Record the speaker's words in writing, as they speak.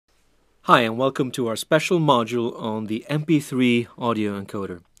Hi, and welcome to our special module on the MP3 audio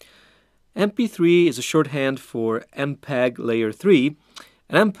encoder. MP3 is a shorthand for MPEG Layer 3,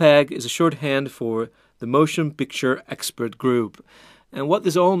 and MPEG is a shorthand for the Motion Picture Expert Group. And what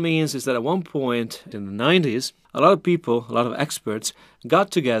this all means is that at one point in the 90s, a lot of people, a lot of experts,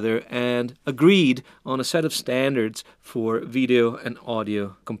 got together and agreed on a set of standards for video and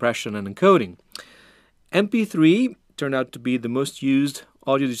audio compression and encoding. MP3 turned out to be the most used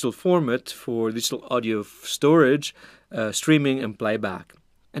audio-digital format for digital audio storage, streaming and playback.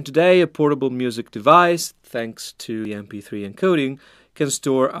 And today a portable music device, thanks to the MP3 encoding, can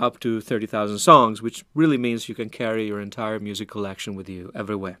store up to 30,000 songs, which really means you can carry your entire music collection with you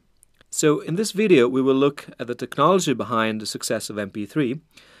everywhere. So in this video we will look at the technology behind the success of MP3,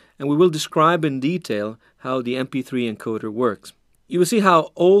 and we will describe in detail how the MP3 encoder works. You will see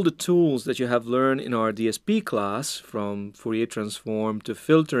how all the tools that you have learned in our DSP class, from Fourier transform to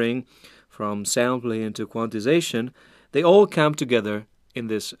filtering, from sampling to quantization, they all come together in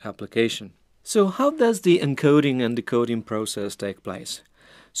this application. So how does the encoding and decoding process take place?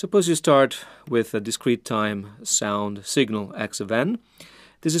 Suppose you start with a discrete time sound signal x of n.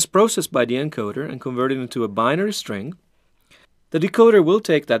 This is processed by the encoder and converted into a binary string. The decoder will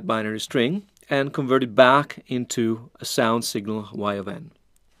take that binary string and convert it back into a sound signal y of n.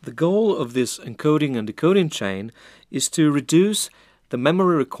 The goal of this encoding and decoding chain is to reduce the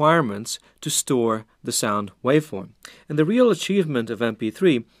memory requirements to store the sound waveform. And the real achievement of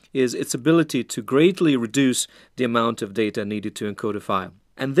MP3 is its ability to greatly reduce the amount of data needed to encode a file.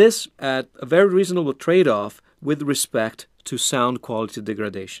 And this at a very reasonable trade-off with respect to sound quality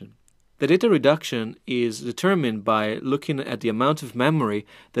degradation. The data reduction is determined by looking at the amount of memory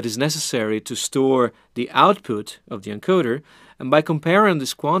that is necessary to store the output of the encoder, and by comparing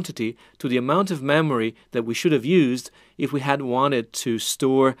this quantity to the amount of memory that we should have used if we had wanted to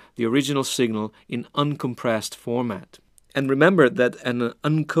store the original signal in uncompressed format. And remember that an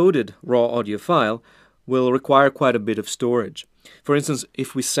uncoded raw audio file will require quite a bit of storage. For instance,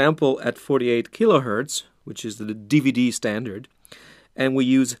 if we sample at 48 kilohertz, which is the DVD standard, and we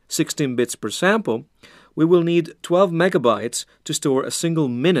use 16 bits per sample, we will need 12 megabytes to store a single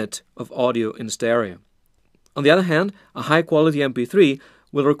minute of audio in stereo. On the other hand, a high-quality MP3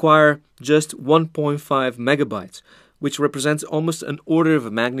 will require just 1.5 megabytes, which represents almost an order of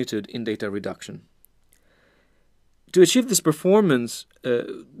magnitude in data reduction. To achieve this performance,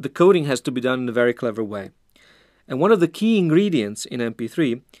 the coding has to be done in a very clever way. And one of the key ingredients in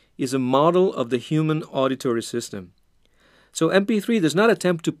MP3 is a model of the human auditory system. So MP3 does not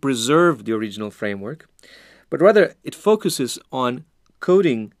attempt to preserve the original framework, but rather it focuses on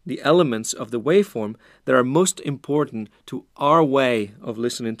coding the elements of the waveform that are most important to our way of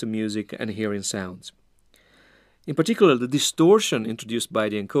listening to music and hearing sounds. In particular, the distortion introduced by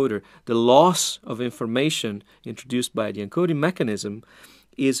the encoder, the loss of information introduced by the encoding mechanism,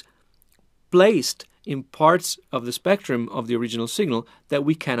 is placed in parts of the spectrum of the original signal that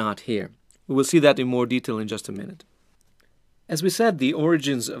we cannot hear. We will see that in more detail in just a minute. As we said, the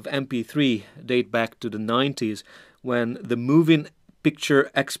origins of MP3 date back to the 90s, when the Moving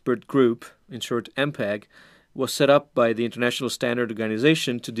Picture Expert Group, in short MPEG, was set up by the International Standard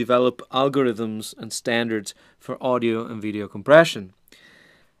Organization to develop algorithms and standards for audio and video compression.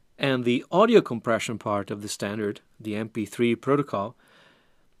 And the audio compression part of the standard, the MP3 protocol,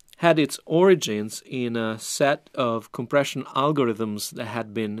 had its origins in a set of compression algorithms that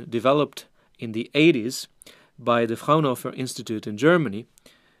had been developed in the 80s by the Fraunhofer Institute in Germany.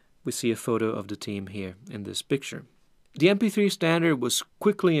 We see a photo of the team here in this picture. The MP3 standard was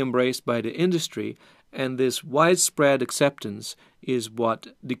quickly embraced by the industry, and this widespread acceptance is what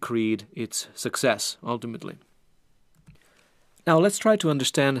decreed its success ultimately. Now let's try to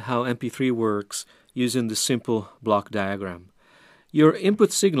understand how MP3 works using the simple block diagram. Your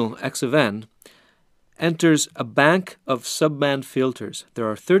input signal x of n enters a bank of subband filters. There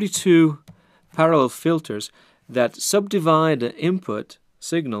are 32 parallel filters that subdivide the input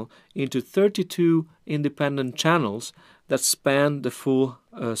signal into 32 independent channels that span the full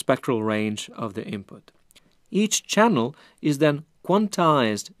spectral range of the input. Each channel is then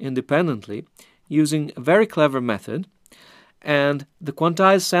quantized independently using a very clever method, and the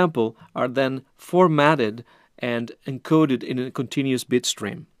quantized sample are then formatted and encoded in a continuous bit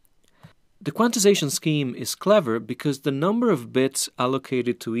stream. The quantization scheme is clever because the number of bits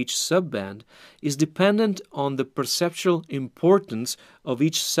allocated to each subband is dependent on the perceptual importance of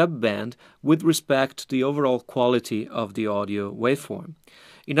each subband with respect to the overall quality of the audio waveform.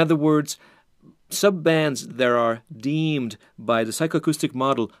 In other words, Subbands that are deemed by the psychoacoustic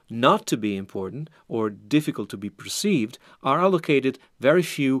model not to be important or difficult to be perceived are allocated very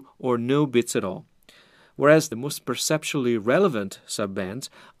few or no bits at all, whereas the most perceptually relevant subbands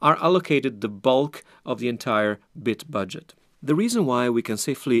are allocated the bulk of the entire bit budget. The reason why we can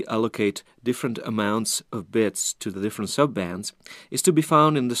safely allocate different amounts of bits to the different subbands is to be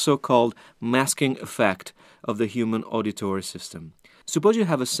found in the so-called masking effect of the human auditory system. Suppose you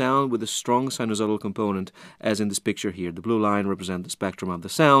have a sound with a strong sinusoidal component, as in this picture here. The blue line represents the spectrum of the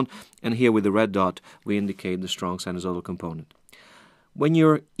sound, and here with the red dot we indicate the strong sinusoidal component. When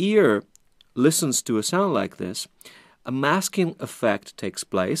your ear listens to a sound like this, a masking effect takes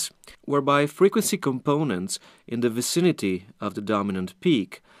place, whereby frequency components in the vicinity of the dominant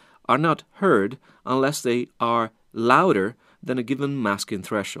peak are not heard unless they are louder than a given masking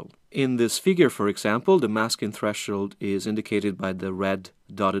threshold. In this figure, for example, the masking threshold is indicated by the red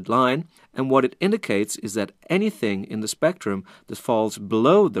dotted line, and what it indicates is that anything in the spectrum that falls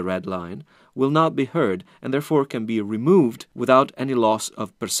below the red line will not be heard and therefore can be removed without any loss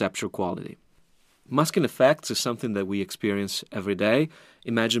of perceptual quality. Masking effects is something that we experience every day.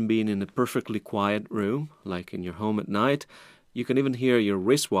 Imagine being in a perfectly quiet room, like in your home at night. You can even hear your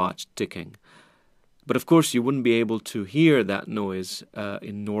wristwatch ticking. But of course, you wouldn't be able to hear that noise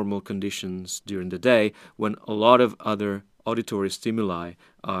in normal conditions during the day when a lot of other auditory stimuli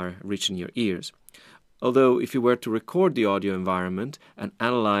are reaching your ears. Although if you were to record the audio environment and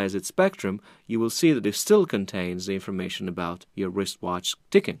analyze its spectrum, you will see that it still contains the information about your wristwatch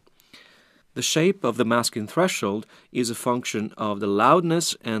ticking. The shape of the masking threshold is a function of the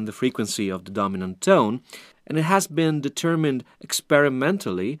loudness and the frequency of the dominant tone, and it has been determined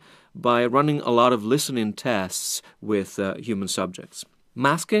experimentally by running a lot of listening tests with human subjects.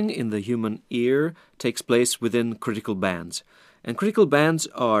 Masking in the human ear takes place within critical bands, and critical bands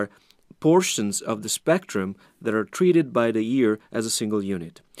are portions of the spectrum that are treated by the ear as a single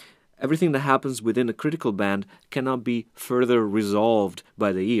unit. Everything that happens within a critical band cannot be further resolved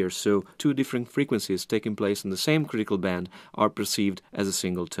by the ear, so two different frequencies taking place in the same critical band are perceived as a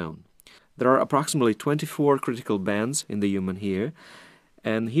single tone. There are approximately 24 critical bands in the human ear,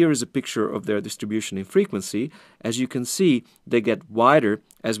 and here is a picture of their distribution in frequency. As you can see, they get wider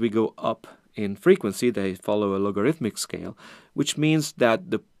as we go up in frequency. They follow a logarithmic scale, which means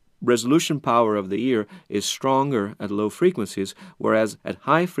that the resolution power of the ear is stronger at low frequencies, whereas at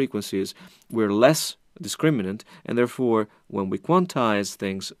high frequencies we're less discriminant, and therefore when we quantize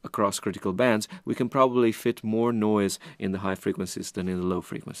things across critical bands, we can probably fit more noise in the high frequencies than in the low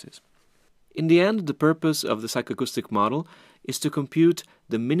frequencies. In the end, the purpose of the psychoacoustic model is to compute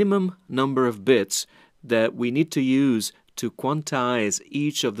the minimum number of bits that we need to use to quantize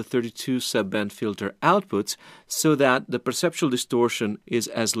each of the 32 subband filter outputs so that the perceptual distortion is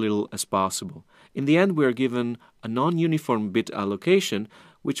as little as possible. In the end, we are given a non-uniform bit allocation,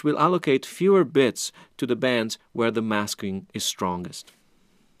 which will allocate fewer bits to the bands where the masking is strongest.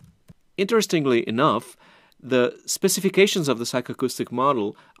 Interestingly enough, the specifications of the psychoacoustic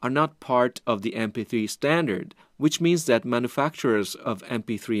model are not part of the MP3 standard, which means that manufacturers of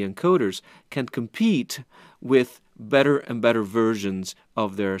MP3 encoders can compete with better and better versions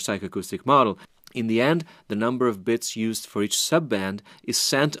of their psychoacoustic model. In the end, the number of bits used for each subband is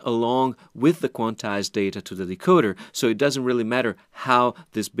sent along with the quantized data to the decoder, so it doesn't really matter how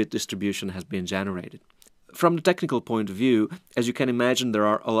this bit distribution has been generated. From the technical point of view, as you can imagine, there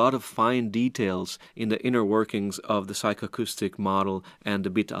are a lot of fine details in the inner workings of the psychoacoustic model and the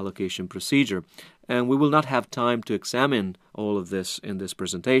bit allocation procedure, and we will not have time to examine all of this in this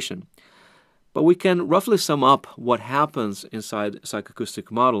presentation. But we can roughly sum up what happens inside a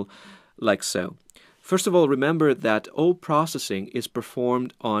psychoacoustic model like so. First of all, remember that all processing is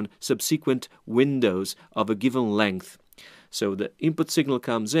performed on subsequent windows of a given length. So the input signal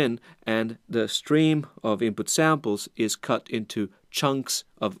comes in and the stream of input samples is cut into chunks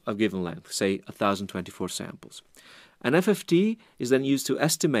of a given length, say 1024 samples. An FFT is then used to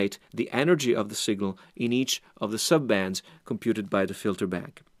estimate the energy of the signal in each of the subbands computed by the filter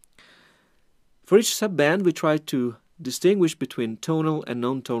bank. For each subband, we try to distinguish between tonal and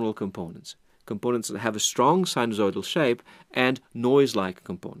non-tonal components that have a strong sinusoidal shape, and noise-like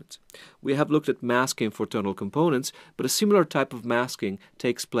components. We have looked at masking for tonal components, but a similar type of masking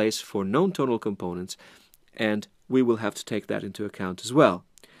takes place for non-tonal components, and we will have to take that into account as well.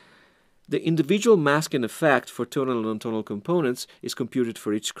 The individual masking effect for tonal and non-tonal components is computed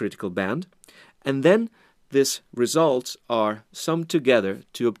for each critical band, and then these results are summed together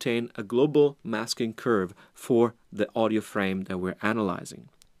to obtain a global masking curve for the audio frame that we're analyzing.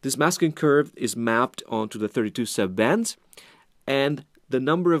 This masking curve is mapped onto the 32 subbands, and the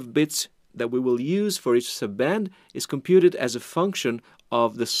number of bits that we will use for each subband is computed as a function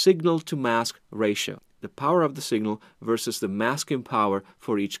of the signal-to-mask ratio, the power of the signal versus the masking power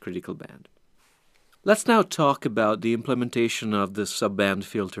for each critical band. Let's now talk about the implementation of the subband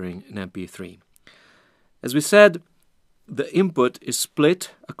filtering in MP3. As we said, the input is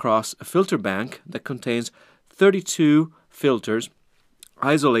split across a filter bank that contains 32 filters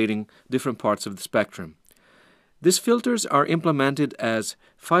isolating different parts of the spectrum. These filters are implemented as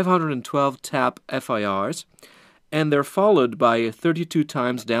 512 tap FIRs, and they're followed by a 32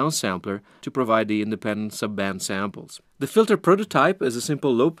 times downsampler to provide the independent subband samples. The filter prototype is a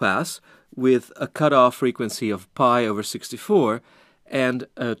simple low pass with a cutoff frequency of pi over 64 and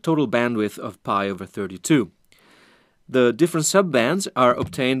a total bandwidth of pi over 32. The different subbands are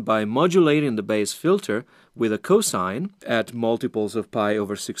obtained by modulating the base filter with a cosine at multiples of pi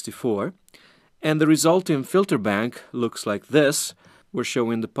over 64, and the resulting filter bank looks like this. We're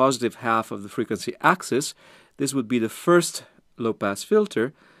showing the positive half of the frequency axis. This would be the first low-pass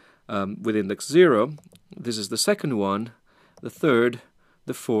filter with index 0. This is the second one, the third,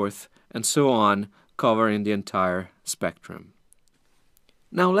 the fourth, and so on, covering the entire spectrum.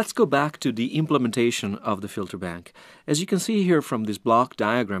 Now let's go back to the implementation of the filter bank. As you can see here from this block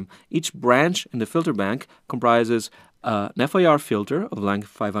diagram, each branch in the filter bank comprises an FIR filter of length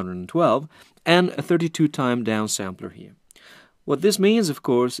 512 and a 32 time downsampler here. What this means, of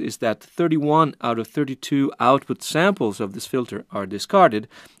course, is that 31 out of 32 output samples of this filter are discarded,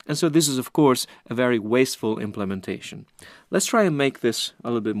 and so this is, of course, a very wasteful implementation. Let's try and make this a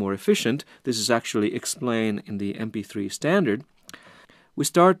little bit more efficient. This is actually explained in the MP3 standard. We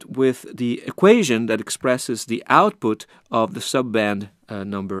start with the equation that expresses the output of the subband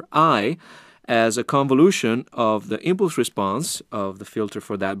number I as a convolution of the impulse response of the filter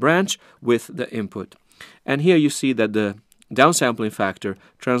for that branch with the input. And here you see that the downsampling factor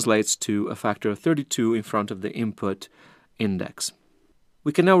translates to a factor of 32 in front of the input index.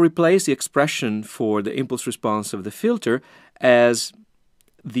 We can now replace the expression for the impulse response of the filter as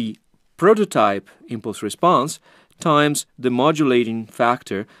the prototype impulse response times the modulating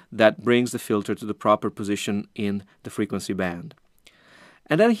factor that brings the filter to the proper position in the frequency band.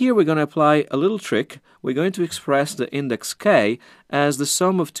 And then here we're going to apply a little trick. We're going to express the index k as the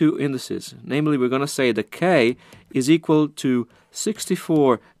sum of two indices. Namely, we're going to say that k is equal to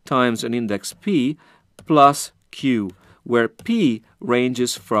 64 times an index p plus q, where p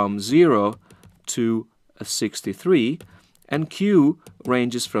ranges from 0 to 63 and q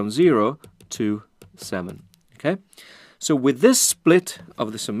ranges from 0 to 7. Okay? So with this split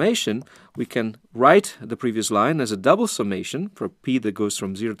of the summation, we can write the previous line as a double summation for p that goes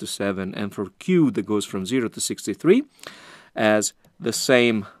from 0 to 7 and for q that goes from 0 to 63 as the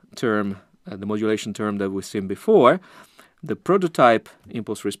same term, the modulation term that we've seen before, the prototype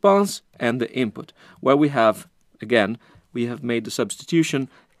impulse response and the input, where we have, again, we have made the substitution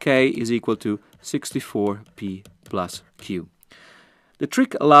k is equal to 64p plus q. The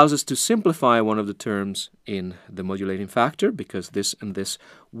trick allows us to simplify one of the terms in the modulating factor because this and this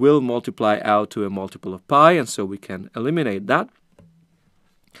will multiply out to a multiple of pi, and so we can eliminate that.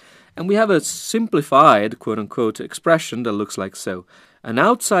 And we have a simplified quote-unquote expression that looks like so. An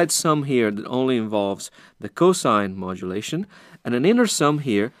outside sum here that only involves the cosine modulation, and an inner sum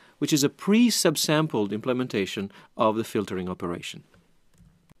here which is a pre-subsampled implementation of the filtering operation.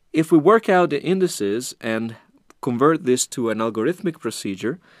 If we work out the indices and convert this to an algorithmic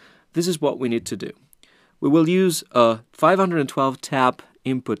procedure, this is what we need to do. We will use a 512 tap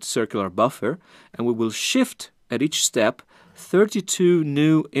input circular buffer, and we will shift at each step 32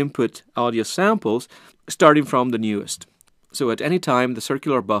 new input audio samples starting from the newest. So at any time, the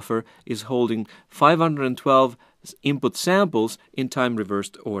circular buffer is holding 512 input samples in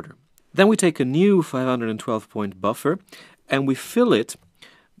time-reversed order. Then we take a new 512-point buffer and we fill it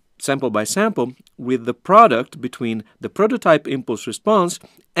sample by sample with the product between the prototype impulse response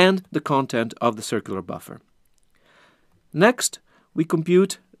and the content of the circular buffer. Next, we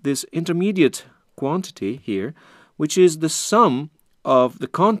compute this intermediate quantity here, which is the sum of the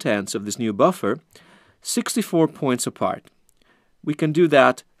contents of this new buffer, 64 points apart. We can do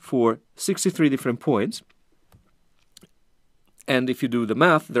that for 63 different points. And if you do the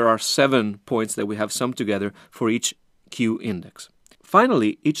math, there are 7 points that we have summed together for each Q index.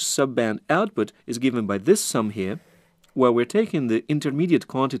 Finally, each subband output is given by this sum here, where we're taking the intermediate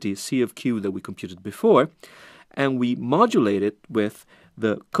quantity C of Q that we computed before, and we modulate it with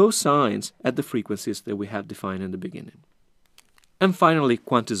the cosines at the frequencies that we had defined in the beginning. And finally,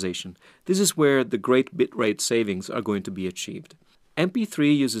 quantization. This is where the great bitrate savings are going to be achieved.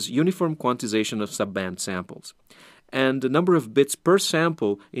 MP3 uses uniform quantization of subband samples. and the number of bits per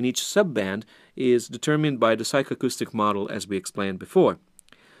sample in each subband is determined by the psychoacoustic model as we explained before.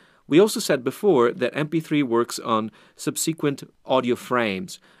 We also said before that MP3 works on subsequent audio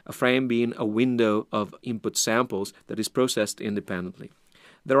frames, a frame being a window of input samples that is processed independently.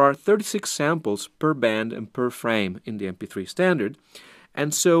 There are 36 samples per band and per frame in the MP3 standard,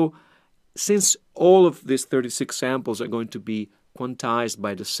 and so since all of these 36 samples are going to be quantized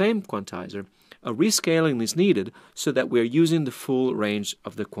by the same quantizer, a rescaling is needed so that we are using the full range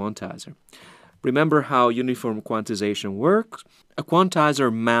of the quantizer. Remember how uniform quantization works? A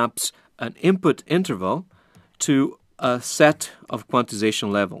quantizer maps an input interval to a set of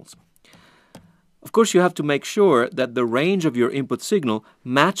quantization levels. Of course, you have to make sure that the range of your input signal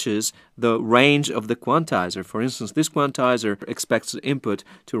matches the range of the quantizer. For instance, this quantizer expects the input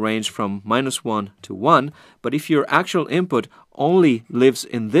to range from -1 to 1, but if your actual input only lives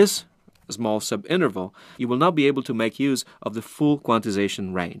in this small subinterval, you will not be able to make use of the full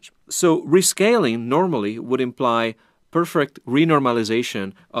quantization range. So rescaling normally would imply perfect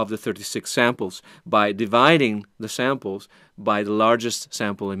renormalization of the 36 samples by dividing the samples by the largest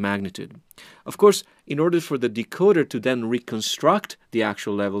sample in magnitude. Of course, in order for the decoder to then reconstruct the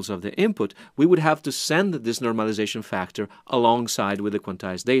actual levels of the input, we would have to send this normalization factor alongside with the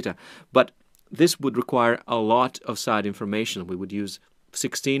quantized data. But this would require a lot of side information. We would use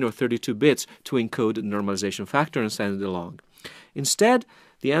 16 or 32 bits to encode the normalization factor and send it along. Instead,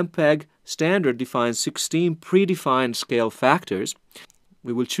 the MPEG standard defines 16 predefined scale factors.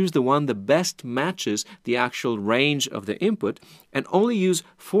 We will choose the one that best matches the actual range of the input and only use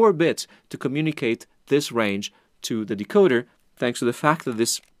 4 bits to communicate this range to the decoder, thanks to the fact that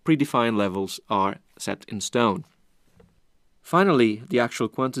these predefined levels are set in stone. Finally, the actual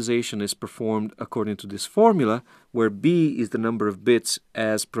quantization is performed according to this formula, where B is the number of bits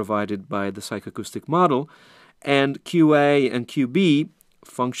as provided by the psychoacoustic model, and QA and QB,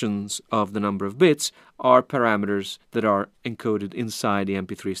 functions of the number of bits, are parameters that are encoded inside the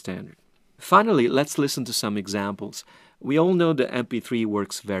MP3 standard. Finally, let's listen to some examples. We all know that MP3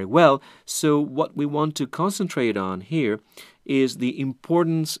 works very well, so what we want to concentrate on here is the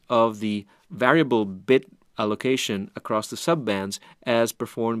importance of the variable bit allocation across the subbands as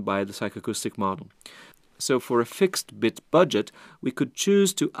performed by the psychoacoustic model. So for a fixed bit budget, we could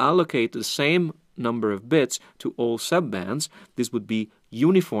choose to allocate the same number of bits to all subbands. This would be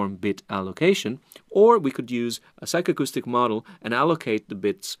uniform bit allocation, or we could use a psychoacoustic model and allocate the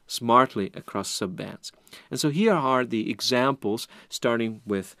bits smartly across subbands. And so here are the examples, starting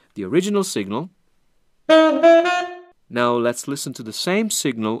with the original signal. Now let's listen to the same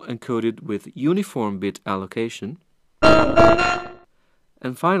signal encoded with uniform bit allocation.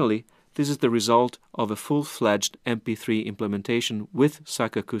 And finally, this is the result of a full-fledged MP3 implementation with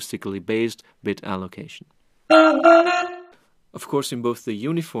psychoacoustically based bit allocation. Of course, in both the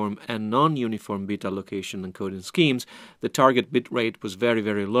uniform and non-uniform bit allocation encoding schemes, the target bit rate was very,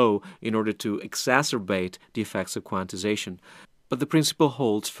 very low in order to exacerbate the effects of quantization. But the principle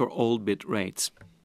holds for all bit rates.